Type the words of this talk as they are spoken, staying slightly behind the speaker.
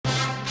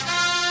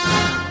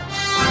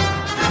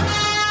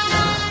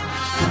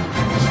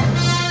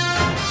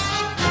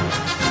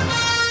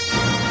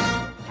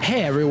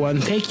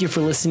everyone. Thank you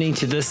for listening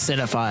to this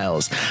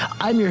Cine-Files.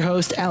 I'm your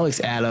host, Alex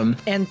Adam,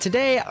 and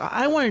today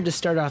I wanted to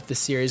start off this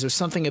series with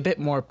something a bit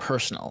more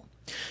personal.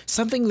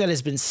 Something that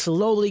has been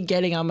slowly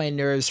getting on my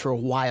nerves for a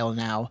while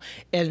now,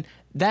 and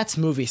that's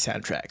movie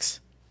soundtracks.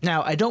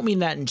 Now, I don't mean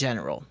that in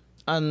general,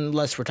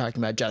 unless we're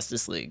talking about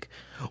Justice League.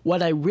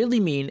 What I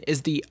really mean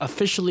is the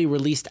officially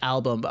released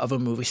album of a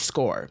movie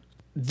score.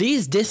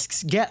 These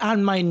discs get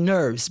on my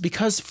nerves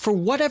because, for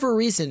whatever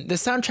reason, the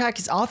soundtrack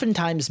is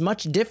oftentimes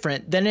much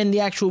different than in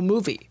the actual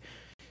movie.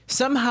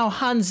 Somehow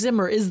Hans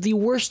Zimmer is the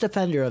worst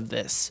offender of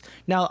this.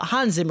 Now,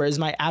 Hans Zimmer is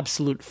my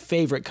absolute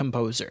favorite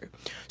composer,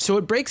 so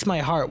it breaks my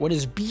heart when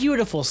his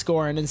beautiful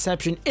score in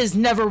Inception is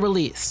never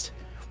released.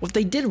 What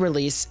they did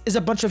release is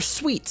a bunch of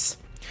suites.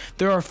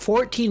 There are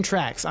 14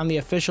 tracks on the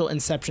official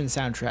Inception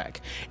soundtrack,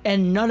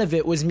 and none of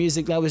it was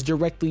music that was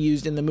directly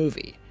used in the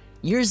movie.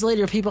 Years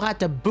later, people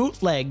had to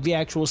bootleg the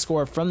actual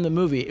score from the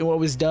movie in what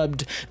was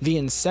dubbed the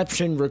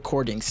Inception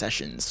recording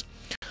sessions.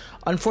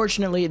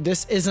 Unfortunately,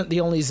 this isn't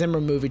the only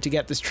Zimmer movie to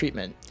get this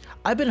treatment.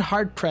 I've been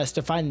hard-pressed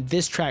to find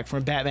this track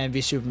from Batman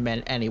v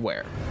Superman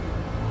anywhere.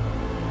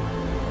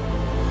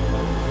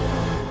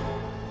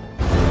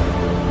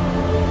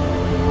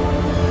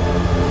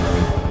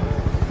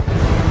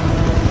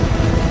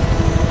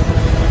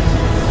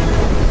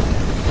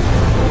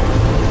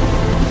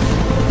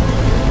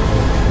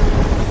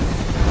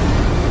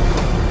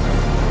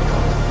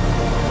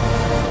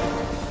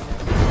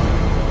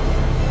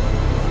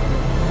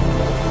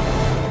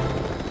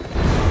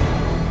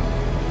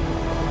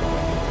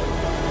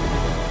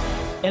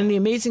 And The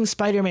Amazing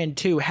Spider-Man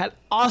 2 had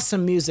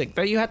awesome music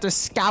that you had to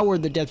scour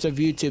the depths of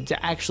YouTube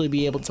to actually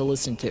be able to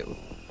listen to.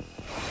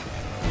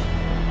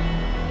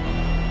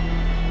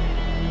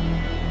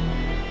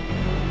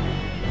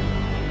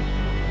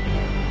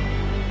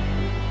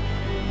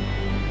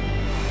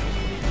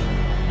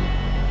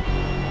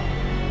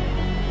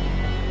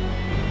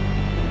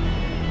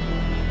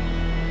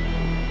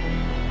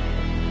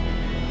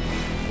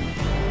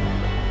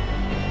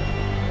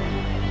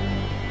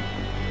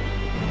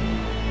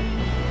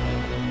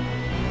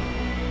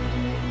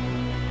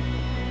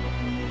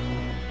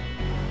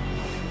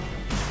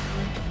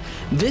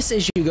 This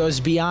issue goes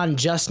beyond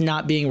just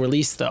not being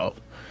released, though.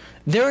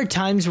 There are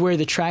times where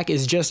the track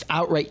is just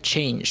outright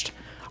changed.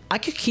 I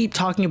could keep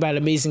talking about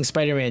Amazing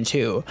Spider-Man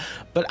 2,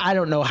 but I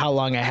don't know how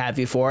long I have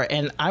you for,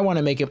 and I want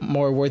to make it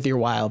more worth your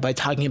while by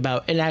talking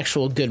about an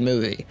actual good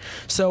movie.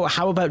 So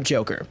how about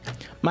Joker?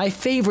 My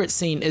favorite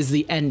scene is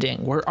the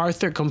ending, where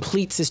Arthur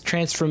completes his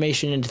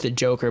transformation into the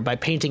Joker by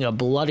painting a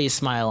bloody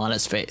smile on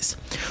his face.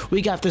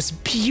 We got this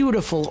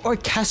beautiful,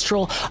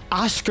 orchestral,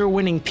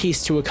 Oscar-winning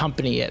piece to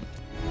accompany it.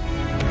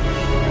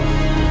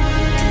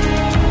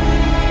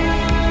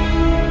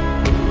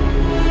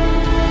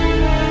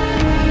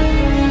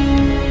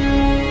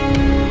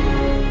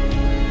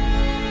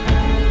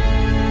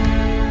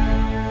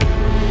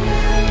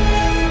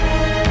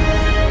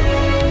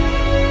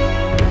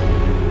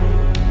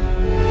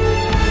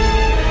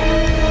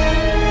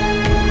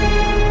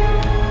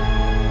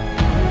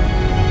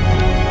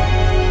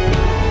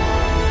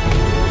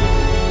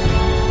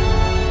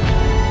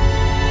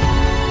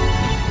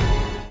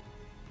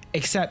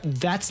 Except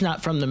that's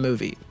not from the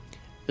movie.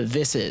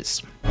 This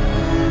is.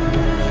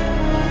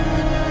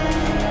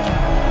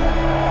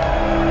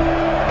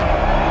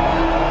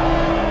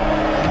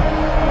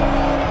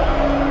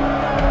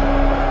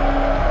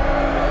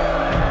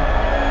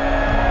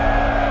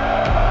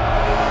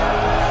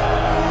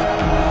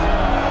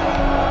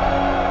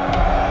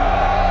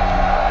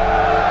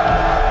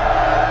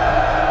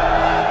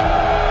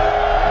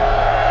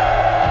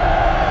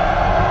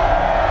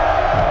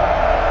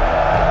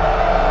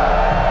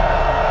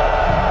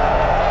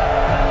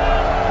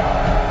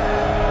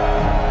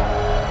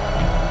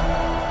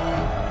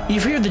 You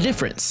hear the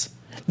difference.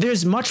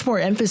 There's much more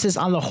emphasis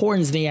on the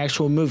horns in the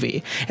actual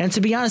movie, and to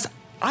be honest,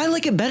 I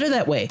like it better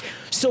that way,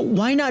 so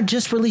why not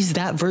just release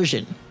that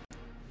version?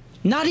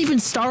 Not even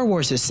Star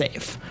Wars is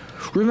safe.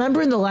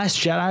 Remember in The Last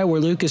Jedi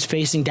where Luke is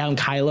facing down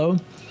Kylo?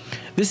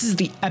 This is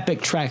the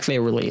epic track they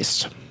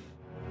released.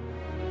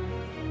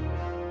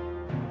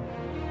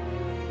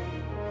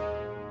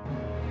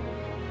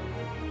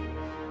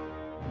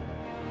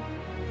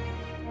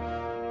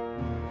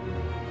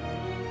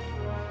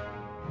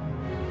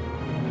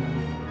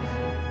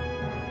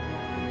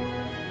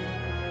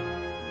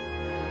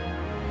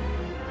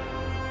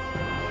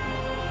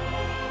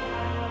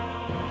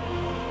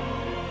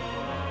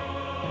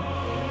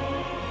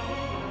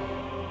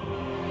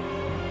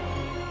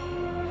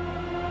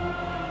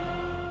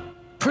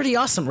 Pretty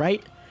awesome,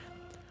 right?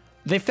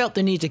 They felt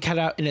the need to cut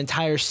out an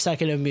entire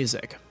second of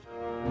music.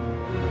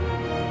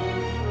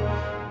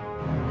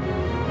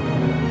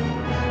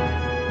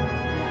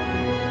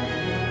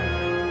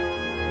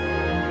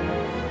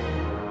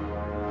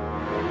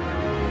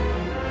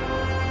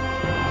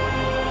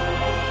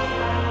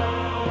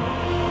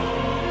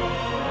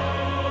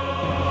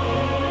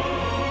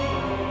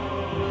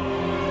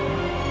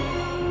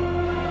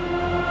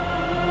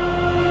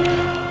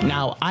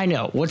 Now, I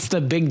know, what's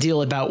the big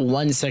deal about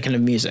 1 second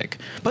of music?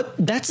 But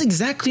that's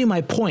exactly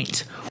my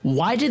point.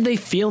 Why did they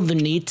feel the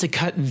need to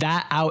cut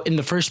that out in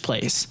the first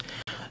place?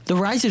 The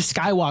Rise of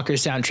Skywalker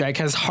soundtrack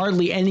has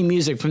hardly any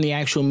music from the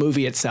actual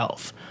movie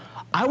itself.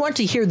 I want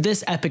to hear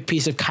this epic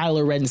piece of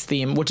Kylo Ren's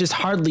theme, which is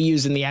hardly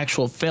used in the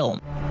actual film.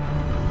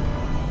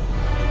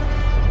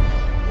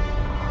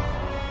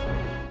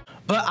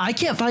 But I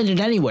can't find it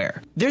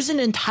anywhere. There's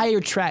an entire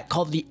track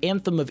called the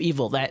Anthem of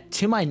Evil that,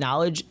 to my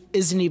knowledge,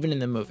 isn't even in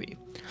the movie.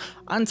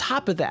 On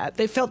top of that,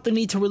 they felt the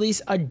need to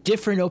release a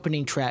different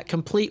opening track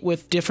complete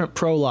with different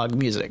prologue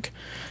music.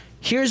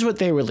 Here's what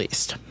they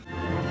released.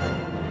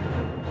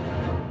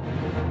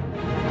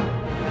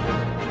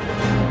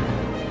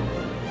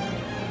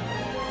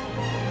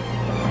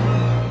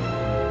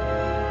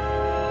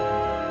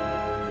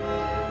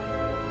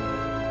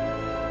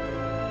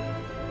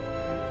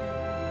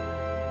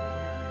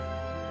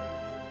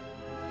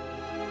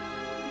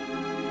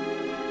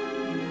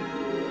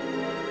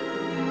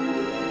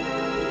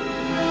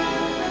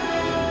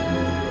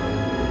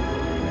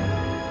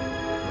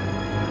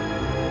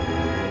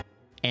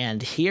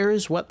 And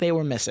here's what they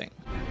were missing.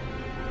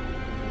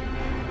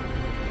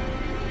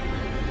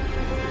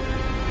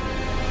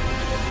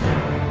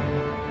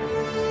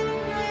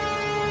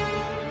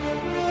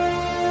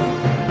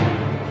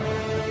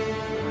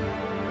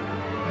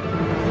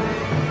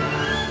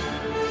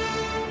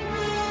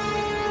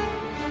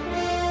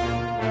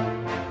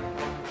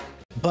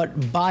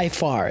 But by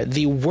far,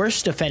 the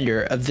worst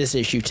offender of this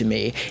issue to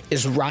me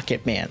is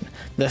Rocket Man,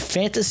 the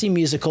fantasy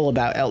musical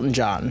about Elton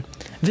John.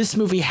 This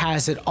movie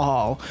has it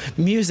all.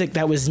 Music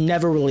that was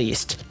never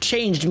released,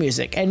 changed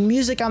music, and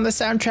music on the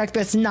soundtrack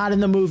that's not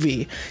in the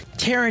movie.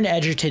 Taron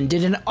Egerton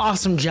did an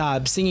awesome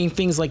job singing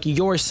things like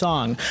Your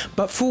Song,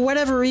 but for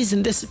whatever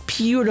reason, this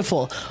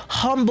beautiful,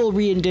 humble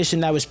rendition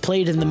that was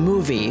played in the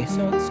movie.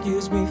 So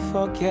excuse me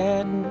for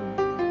forgetting,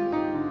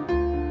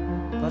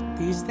 but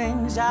these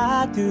things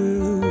I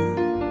do.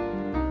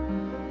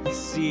 You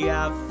see,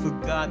 I've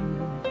forgotten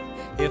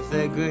if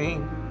they're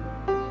green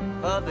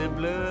or they're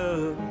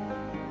blue.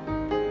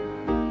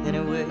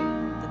 Anyway,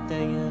 the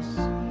thing is,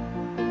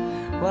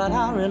 what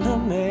I really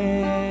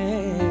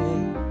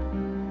mean,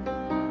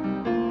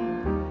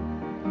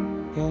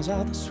 yours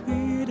are the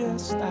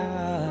sweetest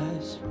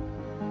eyes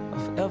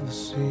I've ever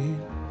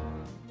seen.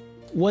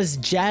 Was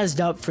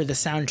jazzed up for the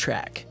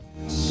soundtrack.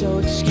 So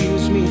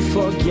excuse me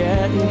for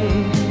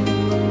forgetting,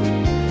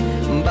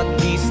 but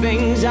these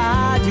things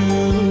I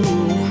do.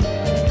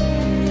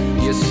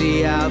 You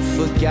see, I've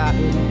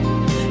forgotten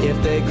if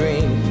they're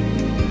green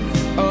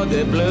or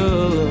they're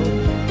blue.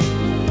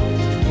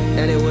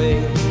 Anyway,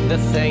 the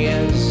thing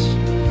is,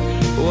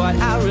 what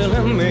I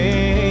really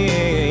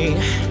mean,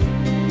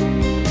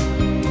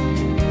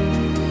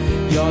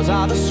 yours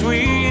are the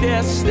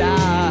sweetest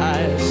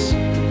eyes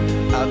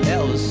I've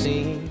ever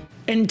seen.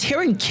 And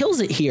Taron kills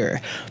it here,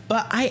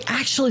 but I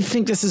actually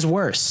think this is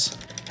worse.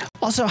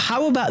 Also,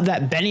 how about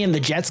that Benny and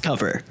the Jets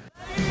cover?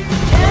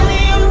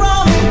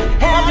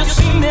 Have you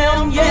seen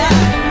them yet?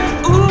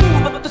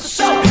 Ooh, but the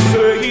sun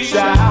is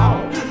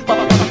out.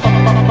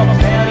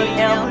 Benny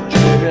and the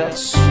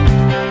Jets.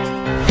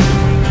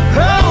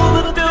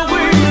 Oh, but they're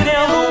weird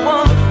and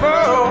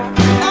wonderful.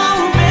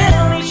 Oh,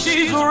 Benny,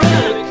 she's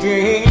really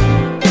king.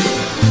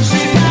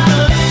 She's got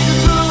a lazy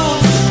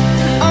blues.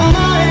 I'm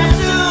not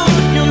into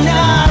you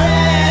now.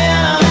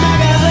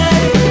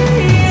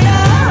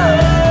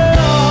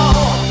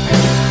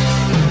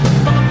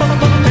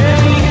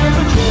 Benny and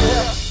the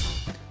Jets.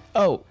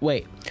 Oh,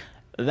 wait,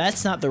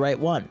 that's not the right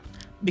one,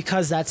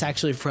 because that's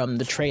actually from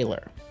the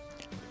trailer.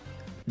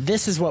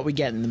 This is what we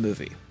get in the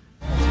movie.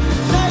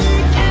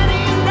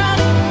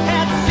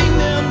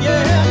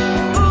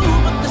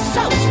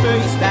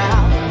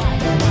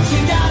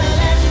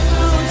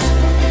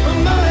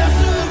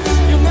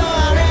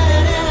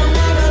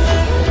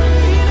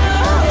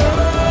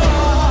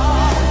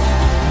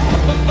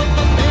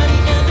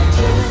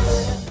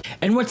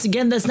 And once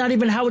again, that's not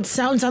even how it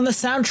sounds on the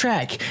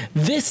soundtrack.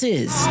 This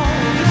is...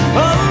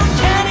 Oh,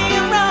 Kenny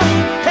and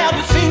Ronnie, have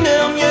you seen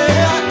them yet?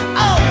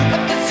 Oh,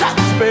 but the sun's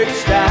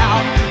spaced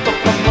out.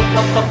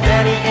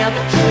 Benny and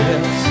the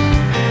Jets.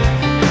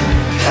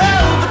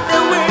 Oh, but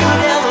they're weird and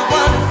they're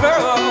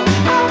wonderful.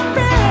 Oh,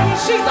 Benny,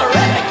 she's a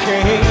really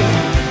king.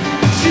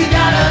 She's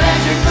got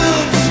electric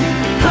boots,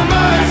 a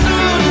Murray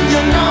suit.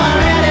 You know I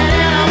read it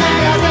in a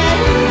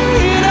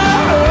magazine.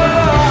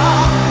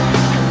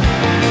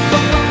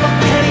 Oh,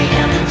 Benny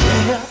and the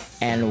Jets.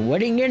 And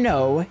wouldn't you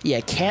know,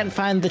 you can't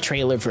find the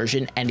trailer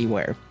version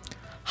anywhere.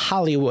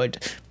 Hollywood,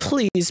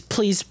 please,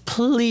 please,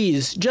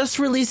 please, just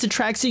release the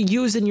tracks you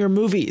use in your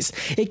movies.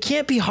 It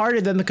can't be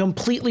harder than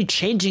completely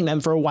changing them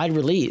for a wide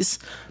release.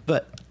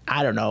 But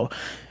I don't know.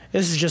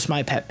 This is just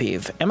my pet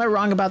peeve. Am I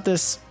wrong about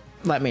this?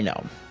 Let me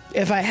know.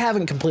 If I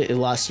haven't completely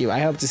lost you, I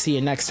hope to see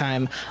you next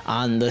time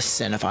on the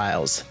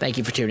Cine-Files. Thank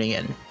you for tuning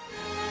in.